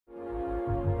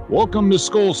Welcome to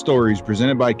Skull Stories,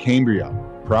 presented by Cambria.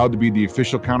 Proud to be the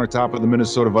official countertop of the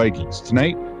Minnesota Vikings.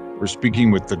 Tonight, we're speaking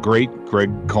with the great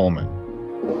Greg Coleman.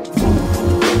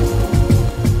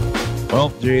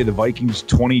 Well, Jay, the Vikings'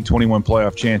 2021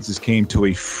 playoff chances came to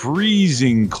a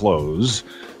freezing close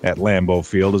at Lambeau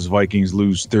Field as Vikings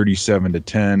lose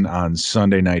 37-10 on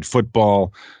Sunday Night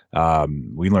Football.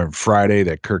 We learned Friday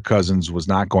that Kirk Cousins was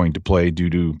not going to play due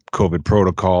to COVID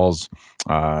protocols.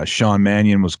 Sean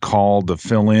Mannion was called to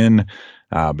fill in,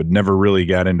 but never really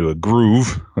got into a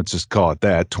groove. Let's just call it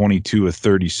that. 22 of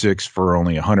 36 for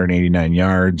only 189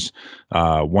 yards,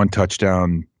 one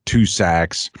touchdown, 2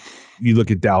 sacks. You look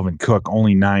at Dalvin Cook,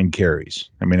 only 9 carries.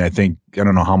 I mean, I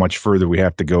don't know how much further we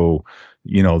have to go,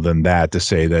 than that to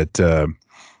say that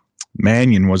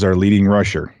Mannion was our leading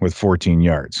rusher with 14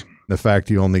 yards. The fact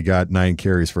he only got 9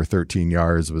 carries for 13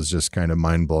 yards was just kind of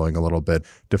mind-blowing a little bit.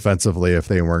 Defensively, if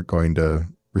they weren't going to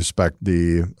respect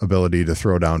the ability to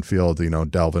throw downfield,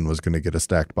 Dalvin was going to get a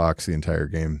stacked box the entire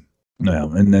game.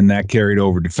 No, and then that carried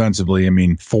over defensively. I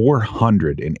mean,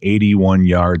 481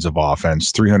 yards of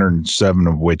offense, 307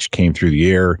 of which came through the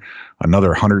air,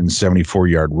 another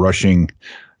 174-yard rushing.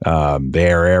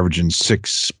 They are averaging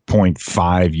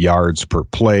 6.5 yards per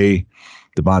play.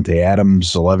 Devontae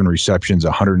Adams, 11 receptions,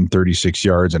 136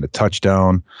 yards and a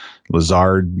touchdown.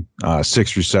 Lazard,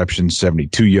 6 receptions,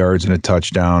 72 yards and a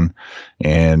touchdown.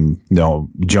 And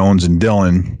Jones and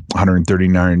Dillon,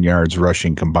 139 yards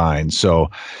rushing combined. So,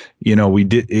 we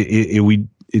did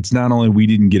it's not only we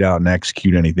didn't get out and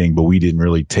execute anything, but we didn't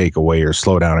really take away or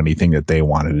slow down anything that they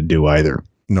wanted to do either.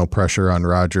 No pressure on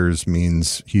Rodgers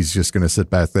means he's just going to sit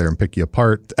back there and pick you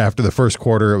apart. After the first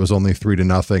quarter, it was only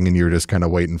 3-0, and you were just kind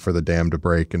of waiting for the dam to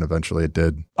break, and eventually it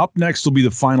did. Up next will be the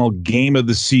final game of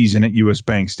the season at U.S.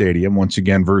 Bank Stadium, once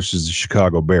again versus the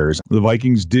Chicago Bears. The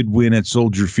Vikings did win at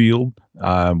Soldier Field,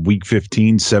 Week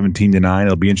 15, 17-9.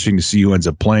 It'll be interesting to see who ends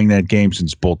up playing that game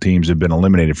since both teams have been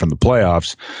eliminated from the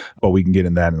playoffs, but we can get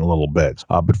in that in a little bit.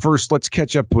 But first, let's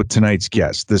catch up with tonight's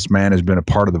guest. This man has been a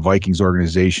part of the Vikings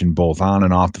organization both on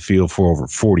and off the field for over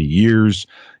 40 years.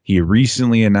 He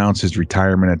recently announced his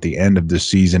retirement at the end of this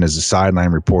season as a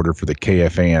sideline reporter for the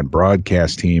KFAN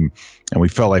broadcast team, and we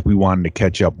felt like we wanted to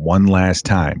catch up one last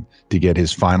time to get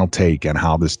his final take on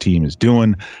how this team is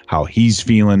doing, how he's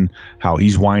feeling, how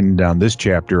he's winding down this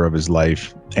chapter of his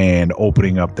life and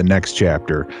opening up the next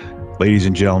chapter. Ladies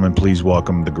and gentlemen, please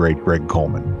welcome the great Greg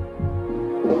Coleman.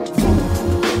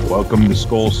 Welcome to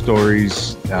Skull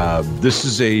Stories. This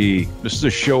is a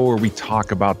show where we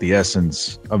talk about the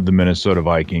essence of the Minnesota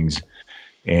Vikings,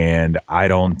 and I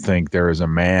don't think there is a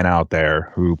man out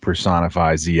there who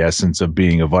personifies the essence of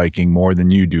being a Viking more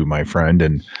than you do, my friend.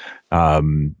 And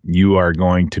you are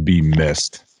going to be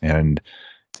missed. And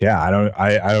yeah,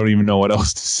 I don't even know what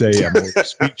else to say. I'm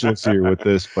speechless here with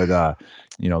this, but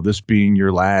this being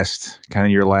your last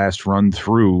run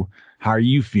through. How are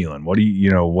you feeling? What do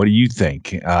you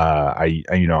think?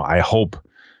 I hope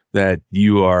that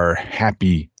you are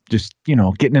happy just,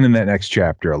 getting into that next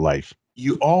chapter of life.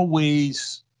 You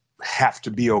always have to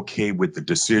be okay with the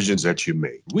decisions that you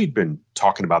make. We've been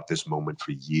talking about this moment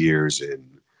for years, and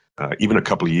even a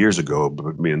couple of years ago,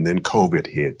 and then COVID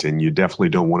hit, and you definitely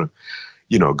don't want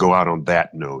to, go out on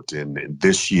that note. And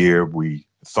this year we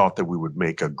thought that we would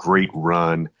make a great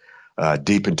run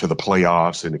deep into the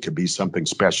playoffs, and it could be something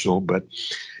special. But,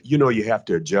 you have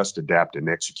to adjust, adapt, and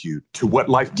execute to what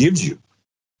life gives you.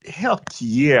 Heck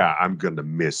yeah, I'm going to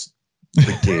miss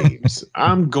the games.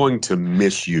 I'm going to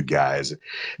miss you guys.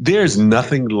 There's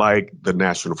nothing like the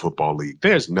National Football League.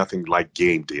 There's nothing like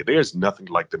game day. There's nothing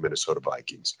like the Minnesota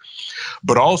Vikings.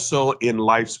 But also in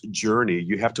life's journey,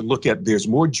 you have to look at there's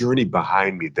more journey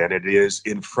behind me than it is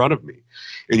in front of me.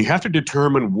 And you have to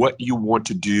determine what you want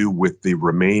to do with the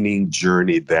remaining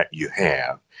journey that you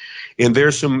have. And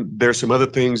there's some other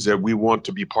things that we want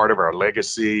to be part of our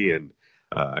legacy, and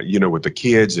with the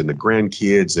kids and the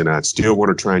grandkids, and I still want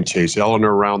to try and chase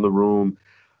Eleanor around the room.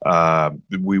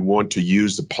 We want to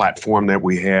use the platform that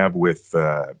we have with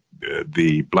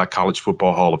the Black College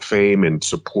Football Hall of Fame and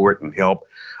support and help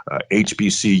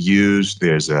HBCUs.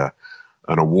 There's an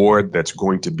award that's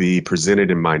going to be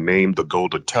presented in my name, the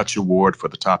Golden Touch Award for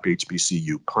the top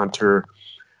HBCU punter.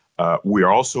 We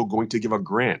are also going to give a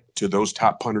grant to those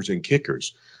top punters and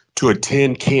kickers to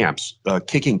attend camps,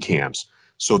 kicking camps,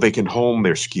 so they can hone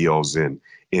their skills and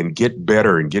get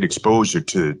better and get exposure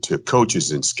to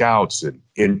coaches and scouts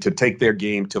and to take their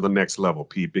game to the next level,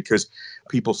 Pete, because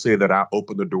people say that I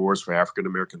opened the doors for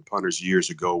African-American punters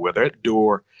years ago, where that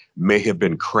door may have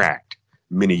been cracked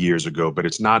many years ago, but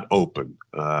it's not open.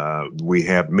 We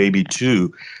have maybe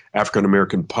 2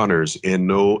 African-American punters and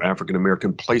no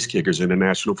African-American place kickers in the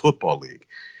National Football League.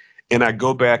 And I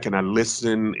go back and I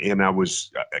listen, and I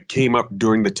came up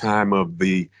during the time of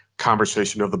the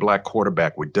conversation of the black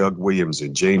quarterback with Doug Williams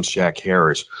and James Shack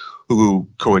Harris, who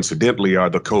coincidentally are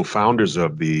the co-founders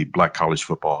of the Black College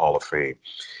Football Hall of Fame,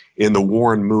 and the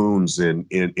Warren Moons and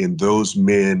those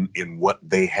men and what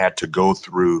they had to go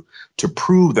through to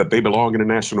prove that they belong in the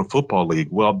National Football League.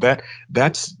 Well,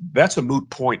 that's a moot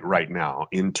point right now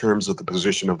in terms of the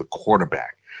position of the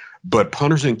quarterback. But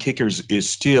punters and kickers is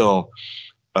still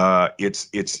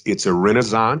it's a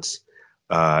renaissance.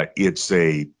 I'm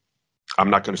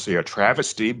not going to say a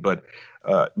travesty, but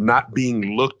not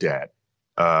being looked at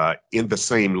in the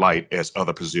same light as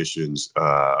other positions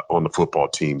on the football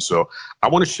team. So I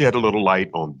want to shed a little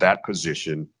light on that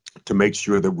position to make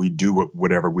sure that we do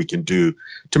whatever we can do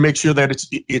to make sure that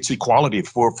it's equality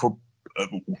for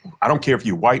I don't care if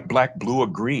you're white, black, blue, or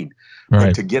green, right,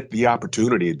 but to get the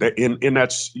opportunity. And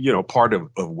that's, part of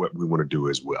what we want to do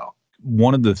as well.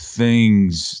 One of the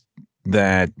things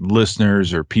that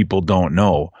listeners or people don't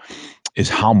know is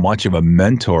how much of a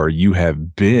mentor you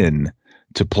have been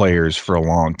to players for a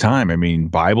long time. I mean,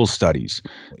 Bible studies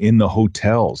in the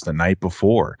hotels the night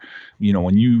before.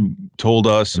 When you told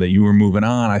us that you were moving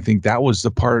on, I think that was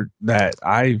the part that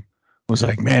I was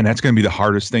like, man, that's going to be the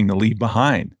hardest thing to leave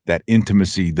behind, that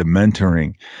intimacy, the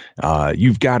mentoring.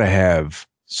 You've got to have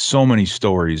so many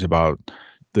stories about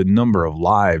the number of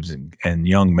lives and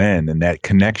young men and that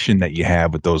connection that you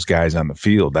have with those guys on the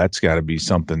field. That's got to be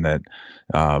something that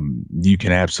you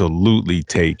can absolutely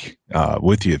take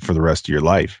with you for the rest of your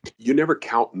life. You never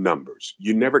count numbers.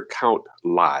 You never count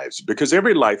lives, because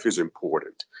every life is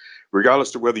important.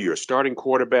 Regardless of whether you're a starting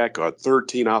quarterback or a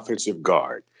 13 offensive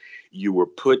guard, you were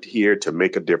put here to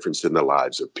make a difference in the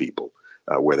lives of people,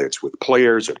 whether it's with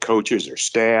players or coaches or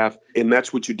staff. And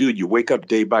that's what you do. You wake up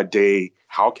day by day.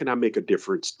 How can I make a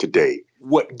difference today?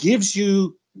 What gives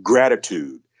you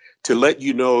gratitude to let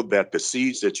you know that the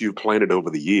seeds that you've planted over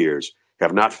the years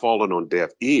have not fallen on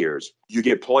deaf ears? You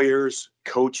get players,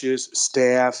 coaches,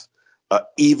 staff,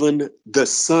 even the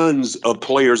sons of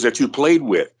players that you played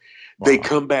with. Wow. They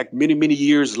come back many, many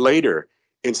years later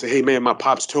and say, hey, man, my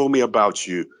pops told me about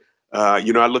you. I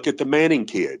look at the Manning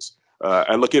kids.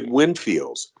 I look at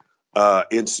Winfields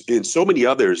and so many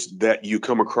others that you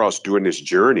come across during this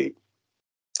journey.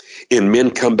 And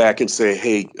men come back and say,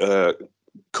 hey,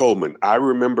 Coleman, I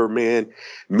remember, man,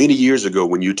 many years ago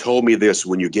when you told me this,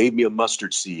 when you gave me a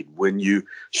mustard seed, when you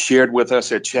shared with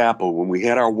us at chapel, when we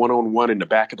had our one-on-one in the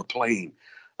back of the plane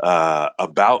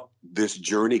about this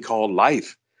journey called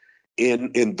life.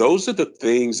 And those are the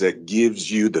things that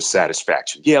gives you the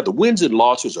satisfaction. Yeah, the wins and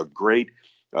losses are great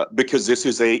because this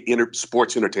is a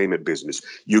sports entertainment business.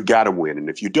 You got to win. And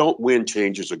if you don't win,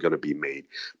 changes are going to be made.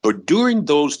 But during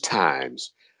those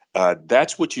times,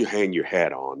 that's what you hang your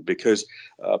hat on, because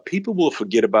people will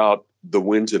forget about the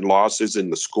wins and losses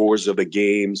and the scores of the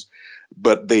games,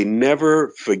 but they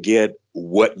never forget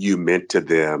what you meant to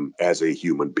them as a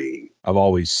human being. I've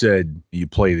always said you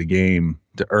play the game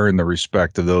to earn the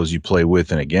respect of those you play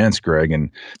with and against, Greg, and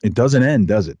it doesn't end,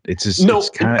 does it? It's just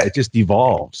it just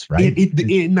evolves, right?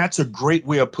 And that's a great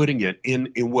way of putting it. In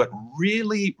what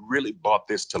really, really brought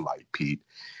this to light, Pete,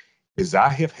 is I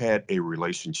have had a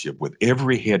relationship with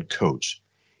every head coach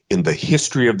in the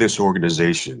history of this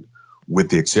organization, with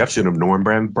the exception of Norm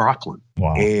Brocklin.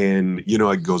 Wow. And,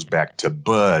 it goes back to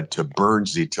Bud, to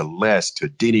Bernsey, to Les, to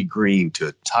Denny Green,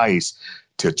 to Tice,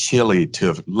 to Chili,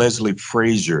 to Leslie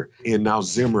Frazier, and now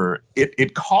Zimmer.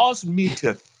 It caused me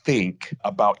to think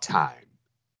about time,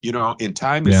 and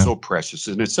time is so precious,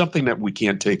 and it's something that we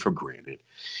can't take for granted.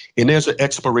 And there's an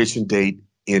expiration date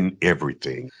in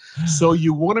everything. So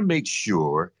you want to make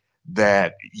sure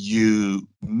that you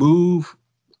move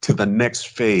to the next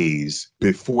phase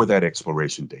before that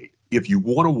expiration date. If you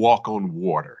want to walk on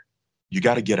water, you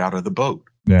got to get out of the boat.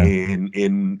 Yeah.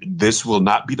 And this will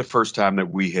not be the first time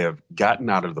that we have gotten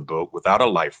out of the boat without a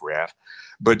life raft.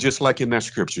 But just like in that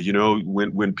scripture, when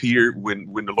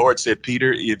the Lord said,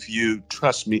 Peter, if you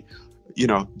trust me,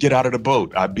 get out of the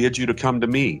boat. I bid you to come to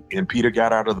me. And Peter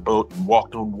got out of the boat and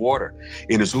walked on water.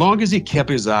 And as long as he kept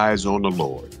his eyes on the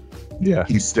Lord,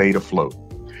 he stayed afloat.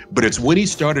 But it's when he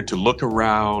started to look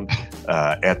around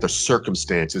at the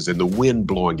circumstances and the wind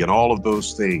blowing and all of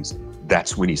those things,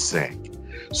 that's when he sank.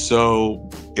 So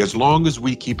as long as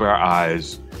we keep our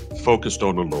eyes focused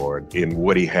on the Lord and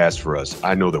what he has for us,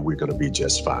 I know that we're going to be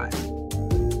just fine.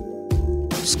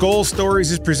 Skol Stories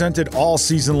is presented all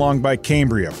season long by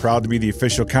Cambria, proud to be the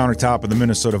official countertop of the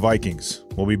Minnesota Vikings.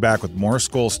 We'll be back with more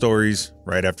Skol Stories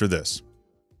right after this.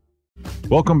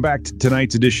 Welcome back to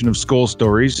tonight's edition of Skol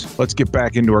Stories. Let's get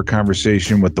back into our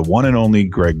conversation with the one and only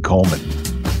Greg Coleman.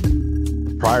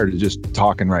 prior to just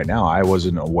talking right now, I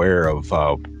wasn't aware of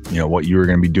what you were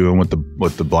going to be doing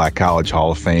with the Black College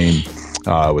Hall of Fame,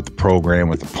 with the program,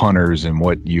 with the punters, and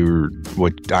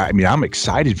I'm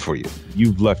excited for you.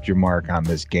 You've left your mark on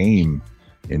this game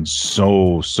in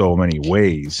so many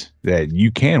ways that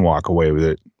you can walk away with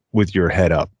it with your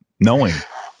head up, knowing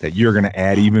that you're going to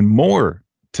add even more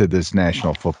to this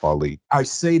National Football League. I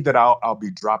say that I'll be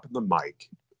dropping the mic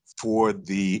for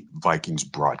the Vikings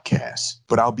broadcast,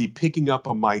 but I'll be picking up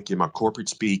a mic in my corporate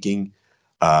speaking,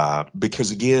 because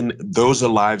again, those are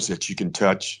lives that you can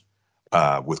touch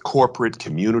with corporate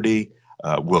community.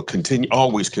 We'll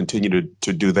always continue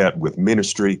to do that with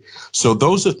ministry. So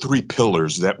those are three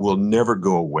pillars that will never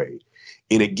go away.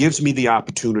 And it gives me the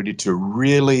opportunity to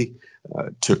really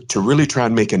try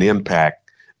and make an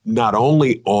impact, not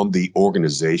only on the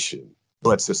organization,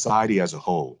 but society as a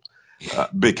whole.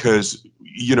 Because,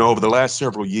 over the last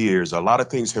several years, a lot of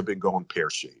things have been going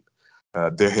pear-shaped.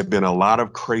 There have been a lot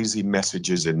of crazy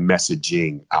messages and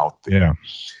messaging out there. Yeah.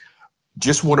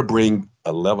 Just want to bring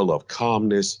a level of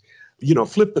calmness,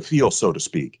 flip the field, so to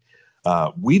speak.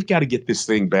 We've got to get this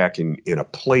thing back in a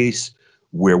place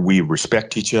where we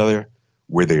respect each other,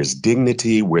 where there's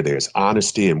dignity, where there's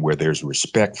honesty, and where there's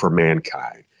respect for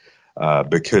mankind.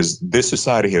 Because this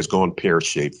society has gone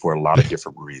pear-shaped for a lot of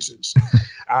different reasons.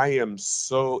 I am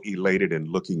so elated and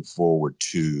looking forward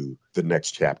to the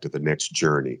next chapter, the next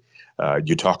journey.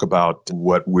 You talk about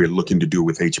what we're looking to do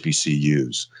with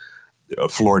HBCUs.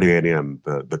 Florida A&M,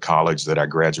 the college that I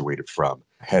graduated from,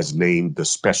 has named the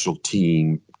Special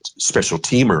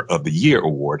Teamer of the Year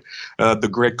award, the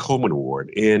Greg Coleman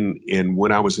Award. And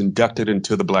when I was inducted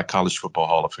into the Black College Football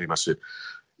Hall of Fame, I said,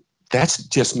 that's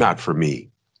just not for me.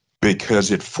 Because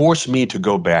it forced me to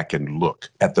go back and look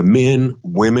at the men,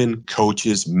 women,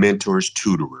 coaches, mentors,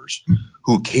 tutorers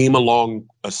who came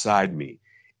alongside me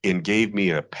and gave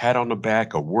me a pat on the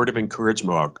back, a word of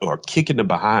encouragement, or a kick in the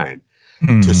behind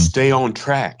to stay on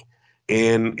track.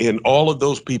 And all of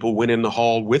those people went in the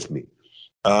hall with me.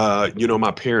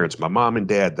 My parents, my mom and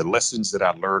dad, the lessons that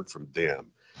I learned from them,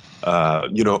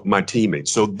 my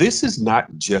teammates. So this is not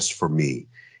just for me.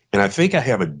 And I think I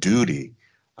have a duty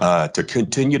to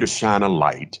continue to shine a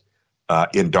light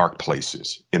in dark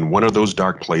places. And one of those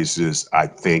dark places, I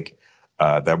think,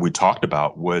 that we talked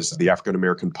about was the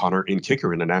African-American punter and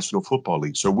kicker in the National Football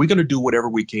League. So we're going to do whatever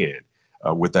we can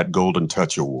with that Golden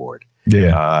Touch Award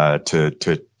to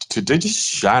just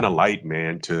shine a light,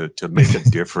 man, to make a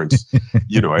difference,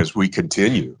 as we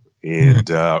continue and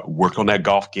work on that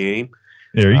golf game.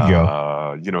 There you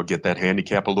go. Get that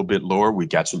handicap a little bit lower. We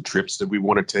got some trips that we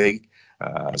want to take.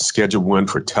 Schedule one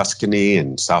for Tuscany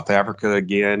and South Africa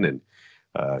again, and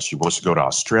she wants to go to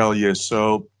Australia.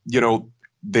 So,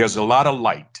 there's a lot of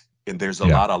light and there's a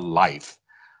lot of life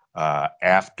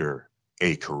after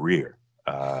a career.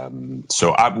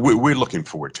 So we're looking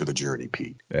forward to the journey,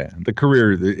 Pete. Yeah, the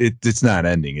career, it's not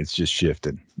ending. It's just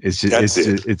shifting. It's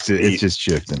just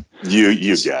shifting.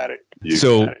 You got it.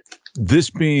 Got it. This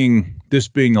being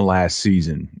the last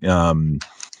season,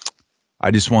 I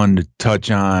just wanted to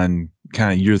touch on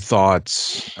kind of your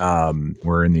thoughts.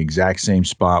 We're in the exact same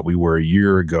spot we were a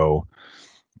year ago,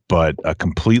 but a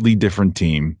completely different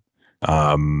team.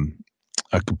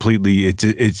 It's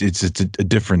a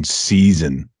different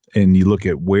season. And you look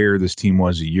at where this team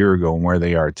was a year ago and where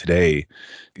they are today.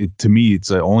 To me,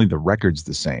 it's only the record's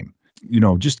the same.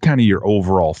 Just kind of your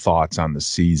overall thoughts on the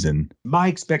season. My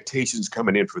expectations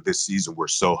coming in for this season were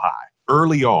so high.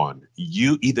 Early on,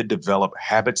 you either develop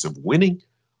habits of winning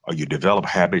or you develop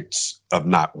habits of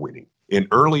not winning. And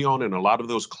early on in a lot of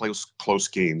those close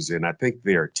games, and I think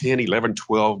there are 10, 11,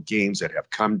 12 games that have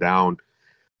come down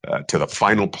to the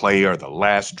final play or the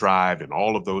last drive and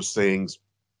all of those things.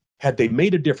 Had they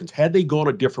made a difference, had they gone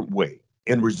a different way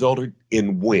and resulted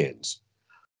in wins,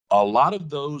 a lot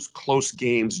of those close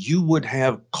games, you would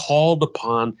have called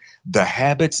upon the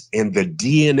habits and the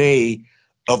DNA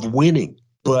of winning.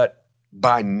 But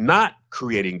by not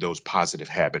creating those positive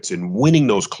habits and winning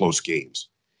those close games,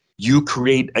 you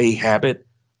create a habit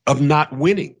of not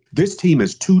winning. This team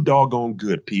is too doggone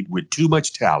good, Pete, with too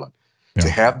much talent to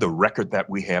have the record that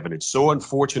we have. And it's so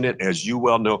unfortunate, as you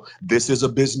well know, this is a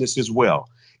business as well.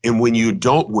 And when you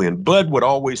don't win, Bud would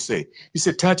always say, he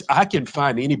said, Touch, I can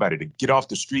find anybody to get off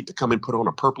the street to come and put on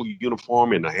a purple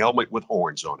uniform and a helmet with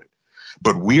horns on it.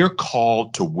 But we're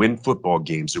called to win football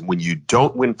games. And when you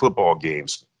don't win football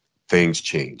games, things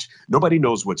change. Nobody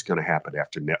knows what's going to happen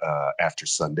after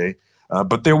Sunday,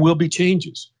 but there will be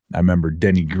changes. I remember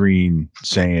Denny Green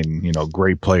saying,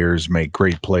 great players make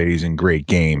great plays in great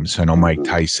games. I know Mike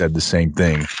Tice said the same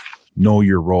thing. Know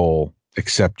your role,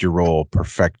 accept your role,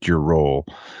 perfect your role.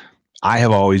 I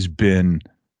have always been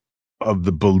of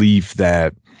the belief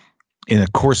that in the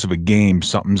course of a game,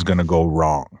 something's going to go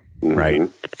wrong, right?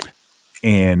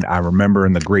 And I remember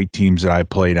in the great teams that I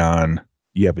played on,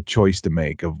 you have a choice to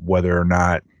make of whether or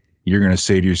not you're going to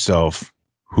say to yourself,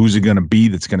 who's it going to be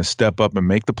that's going to step up and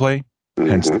make the play?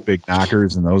 Hence the big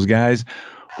knockers and those guys.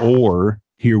 Or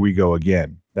here we go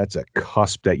again. That's a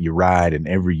cusp that you ride, and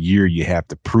every year you have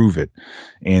to prove it.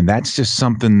 And that's just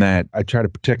something that I try to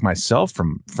protect myself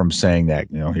from saying that,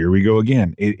 here we go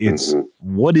again. It's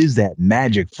what is that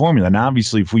magic formula? And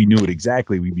obviously, if we knew it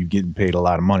exactly, we'd be getting paid a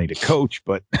lot of money to coach.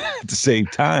 But at the same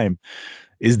time,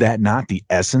 is that not the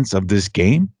essence of this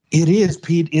game? It is,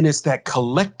 Pete, and it's that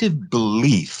collective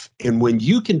belief. And when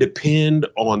you can depend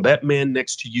on that man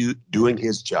next to you doing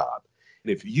his job,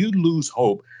 and if you lose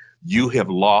hope, you have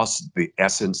lost the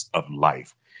essence of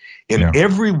life. And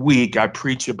every week I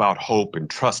preach about hope and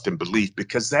trust and belief,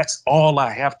 because that's all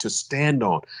I have to stand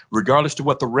on, regardless to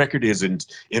what the record is, and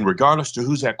regardless to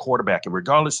who's at quarterback, and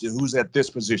regardless to who's at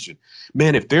this position.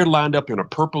 Man, if they're lined up in a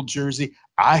purple jersey,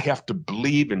 I have to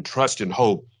believe and trust and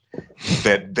hope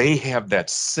that they have that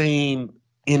same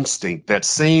instinct, that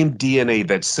same DNA,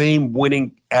 that same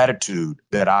winning attitude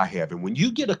that I have. And when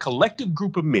you get a collective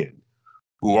group of men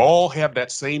who all have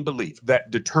that same belief,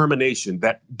 that determination,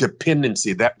 that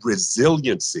dependency, that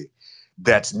resiliency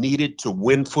that's needed to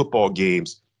win football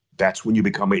games, that's when you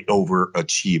become an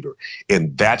overachiever.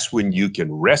 And that's when you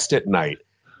can rest at night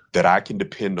that I can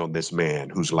depend on this man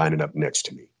who's lining up next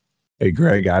to me. Hey,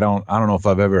 Greg, I don't know if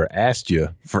I've ever asked you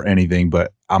for anything,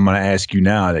 but I'm going to ask you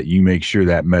now that you make sure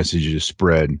that message is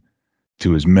spread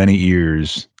to as many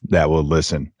ears that will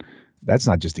listen. That's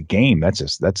not just a game.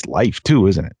 That's life too,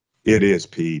 isn't it? It is,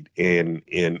 Pete, and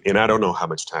I don't know how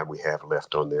much time we have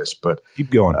left on this, but keep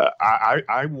going.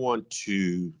 I want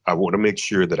to make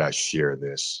sure that I share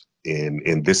this,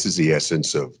 and this is the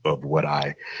essence of what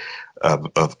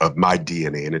of my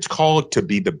DNA, and it's called to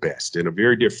be the best. And a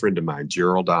very dear friend of mine,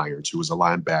 Gerald Irons, who was a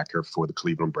linebacker for the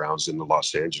Cleveland Browns and the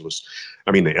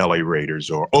the LA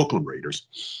Raiders or Oakland Raiders.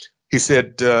 He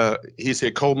said,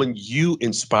 Coleman, you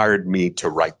inspired me to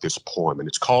write this poem, and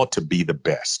it's called To Be the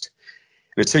Best.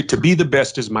 And it said, to be the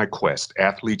best is my quest.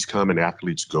 Athletes come and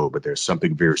athletes go, but there's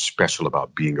something very special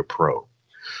about being a pro.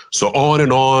 So on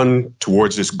and on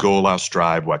towards this goal I'll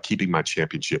strive while keeping my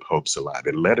championship hopes alive.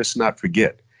 And let us not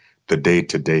forget the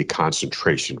day-to-day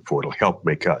concentration, for it'll help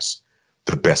make us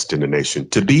the best in the nation.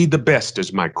 To be the best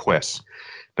is my quest.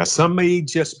 Now, some may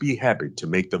just be happy to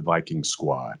make the Viking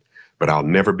squad, but I'll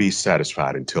never be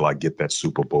satisfied until I get that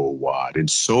Super Bowl wad. And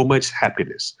so much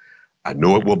happiness I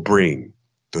know it will bring,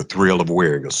 the thrill of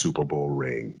wearing a Super Bowl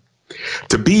ring.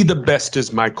 To be the best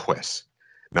is my quest.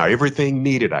 Now, everything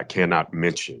needed I cannot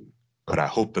mention, but I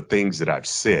hope the things that I've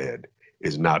said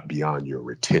is not beyond your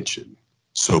retention.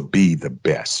 So be the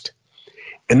best.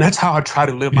 And that's how I try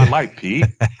to live my life, Pete.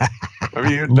 I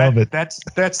mean, Love it. That's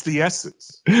the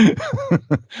essence.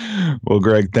 Well,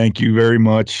 Greg, thank you very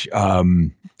much.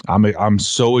 I'm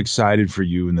so excited for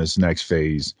you in this next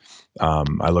phase.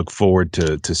 I look forward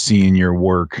to seeing your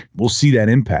work. We'll see that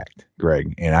impact,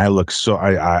 Greg. And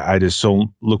I just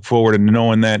so look forward to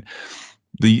knowing that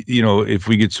if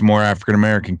we get some more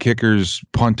African-American kickers,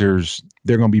 punters,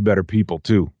 they're going to be better people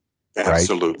too. Right?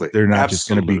 Absolutely. They're not just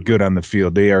going to be good on the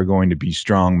field. They are going to be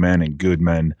strong men and good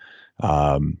men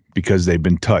because they've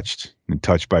been touched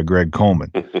by Greg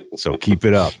Coleman. So keep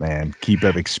it up, man.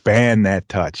 Expand that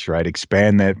touch, right?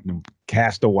 Expand that,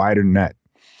 cast a wider net.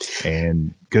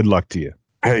 And good luck to you.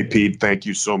 Hey, Pete, thank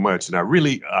you so much. And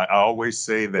I always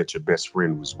say that your best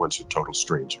friend was once a total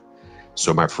stranger.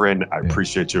 So, my friend, I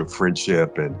appreciate your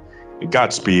friendship and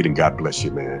Godspeed and God bless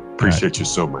you, man. Appreciate you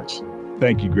so much.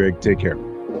 Thank you, Greg. Take care.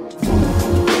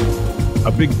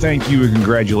 A big thank you and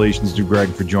congratulations to Greg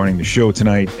for joining the show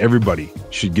tonight. Everybody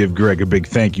should give Greg a big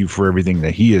thank you for everything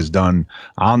that he has done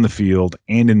on the field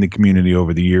and in the community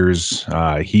over the years.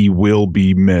 He will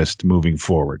be missed moving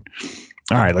forward.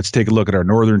 All right, let's take a look at our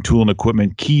Northern Tool and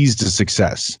Equipment keys to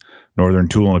success. Northern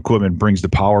Tool and Equipment brings the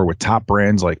power with top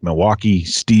brands like Milwaukee,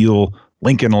 Steel,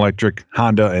 Lincoln Electric,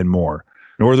 Honda, and more.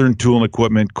 Northern Tool and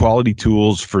Equipment, quality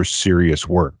tools for serious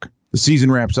work. The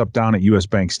season wraps up down at US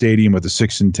Bank Stadium with the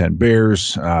 6-10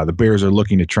 Bears. The Bears are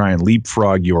looking to try and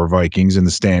leapfrog your Vikings in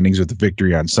the standings with the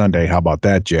victory on Sunday. How about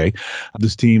that, Jay?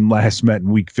 This team last met in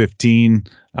Week 15.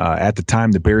 At the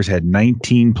time, the Bears had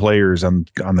 19 players on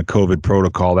the COVID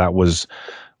protocol. That was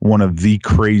one of the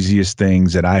craziest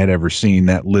things that I had ever seen.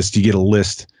 That list, you get a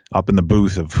list up in the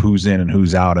booth of who's in and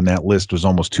who's out, and that list was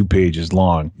almost 2 pages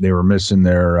long. They were missing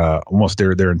their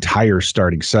entire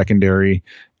starting secondary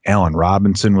Allen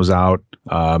Robinson was out.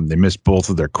 They missed both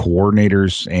of their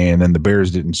coordinators, and then the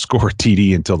Bears didn't score a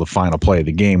TD until the final play of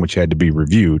the game, which had to be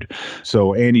reviewed.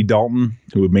 So Andy Dalton,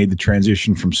 who had made the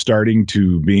transition from starting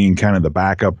to being kind of the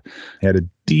backup, had a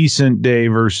decent day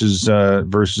versus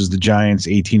the Giants.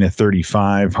 18 of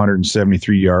 35,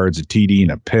 173 yards, a TD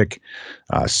and a pick,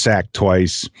 sacked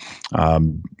twice.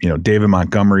 David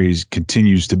Montgomery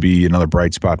continues to be another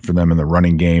bright spot for them in the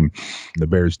running game. The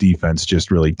Bears defense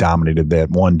just really dominated that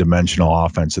one-dimensional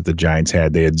offense that the Giants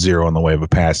had. They had zero in the way of a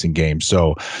passing game.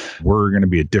 So we're going to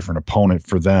be a different opponent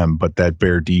for them, but that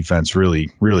Bear defense really,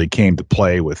 really came to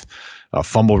play with a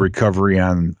fumble recovery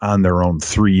on their own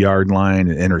 3-yard line,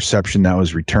 an interception that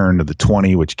was returned to the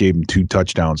 20, which gave them 2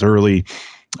 touchdowns early.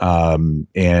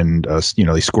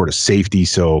 They scored a safety.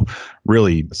 So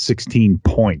really 16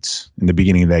 points in the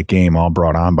beginning of that game, all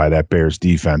brought on by that Bears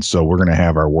defense. So we're going to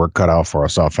have our work cut out for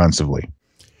us offensively.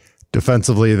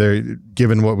 Defensively, they're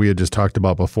given what we had just talked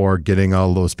about before, getting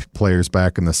all those players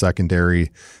back in the secondary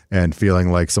and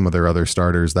feeling like some of their other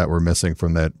starters that were missing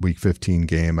from that Week 15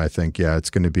 game. I think, it's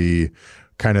going to be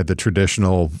kind of the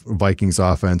traditional Vikings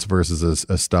offense versus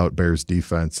a stout Bears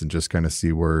defense, and just kind of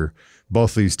see where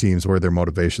both these teams, where their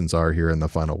motivations are here in the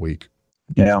final week.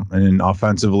 Yeah, and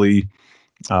offensively,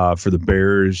 for the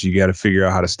Bears, you got to figure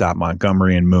out how to stop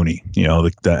Montgomery and Mooney.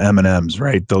 The M&Ms,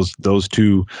 right? Those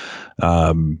two.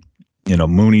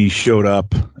 Mooney showed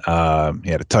up. He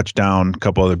had a touchdown, a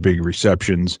couple other big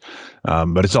receptions,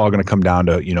 but it's all going to come down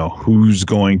to who's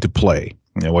going to play.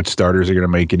 What starters are going to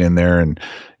make it in there, and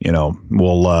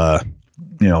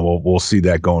we'll see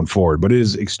that going forward. But it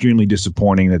is extremely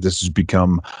disappointing that this has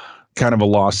become kind of a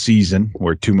lost season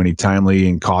where too many timely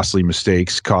and costly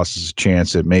mistakes cost us a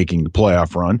chance at making the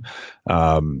playoff run.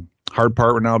 Hard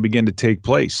part will now begin to take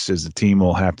place, as the team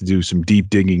will have to do some deep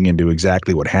digging into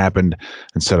exactly what happened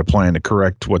instead of planning to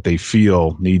correct what they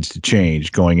feel needs to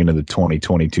change going into the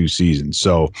 2022 season.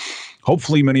 So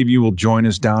hopefully many of you will join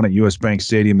us down at US Bank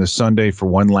Stadium this Sunday for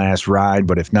one last ride.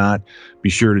 But if not, be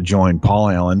sure to join Paul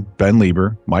Allen, Ben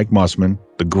Lieber, Mike Mussman,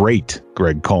 the great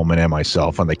Greg Coleman, and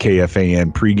myself on the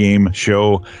KFAN pregame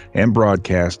show and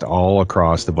broadcast all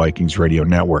across the Vikings radio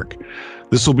network.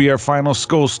 This will be our final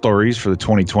Skull Stories for the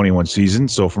 2021 season.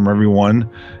 So from everyone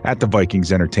at the Vikings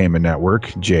Entertainment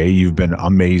Network, Jay, you've been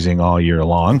amazing all year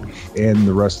long, and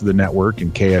the rest of the network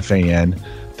and KFAN,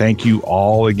 thank you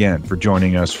all again for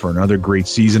joining us for another great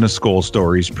season of Skull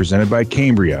Stories presented by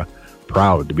Cambria,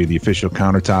 proud to be the official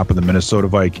countertop of the Minnesota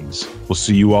Vikings. We'll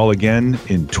see you all again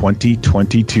in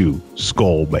 2022.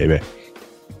 Skull, baby.